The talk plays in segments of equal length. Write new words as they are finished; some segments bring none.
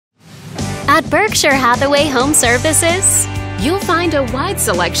At Berkshire Hathaway Home Services, you'll find a wide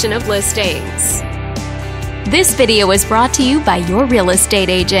selection of listings. This video is brought to you by your real estate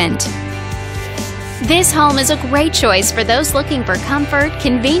agent. This home is a great choice for those looking for comfort,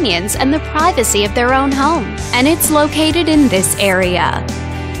 convenience, and the privacy of their own home, and it's located in this area.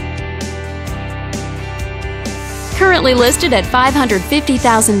 Currently listed at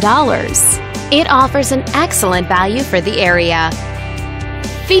 $550,000, it offers an excellent value for the area,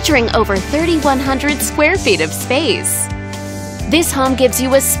 featuring over 3,100 square feet of space. This home gives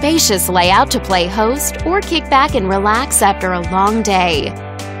you a spacious layout to play host or kick back and relax after a long day.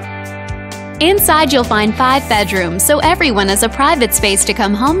 Inside, you'll find 5 bedrooms, so everyone has a private space to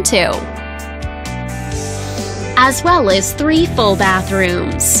come home to, as well as 3 full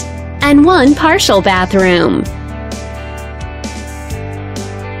bathrooms and 1 partial bathroom.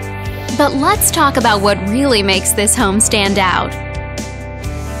 But let's talk about what really makes this home stand out.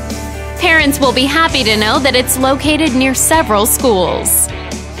 Parents will be happy to know that it's located near several schools.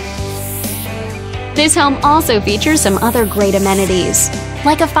 This home also features some other great amenities,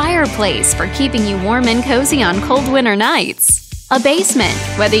 like a fireplace for keeping you warm and cozy on cold winter nights, a basement,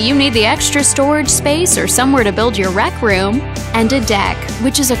 whether you need the extra storage space or somewhere to build your rec room, and a deck,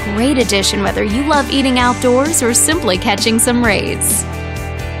 which is a great addition whether you love eating outdoors or simply catching some rays.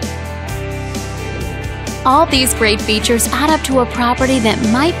 All these great features add up to a property that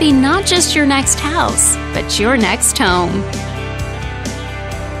might be not just your next house, but your next home.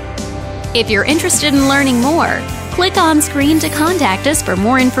 If you're interested in learning more, click on screen to contact us for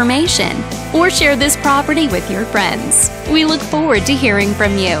more information or share this property with your friends. We look forward to hearing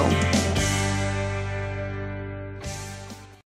from you.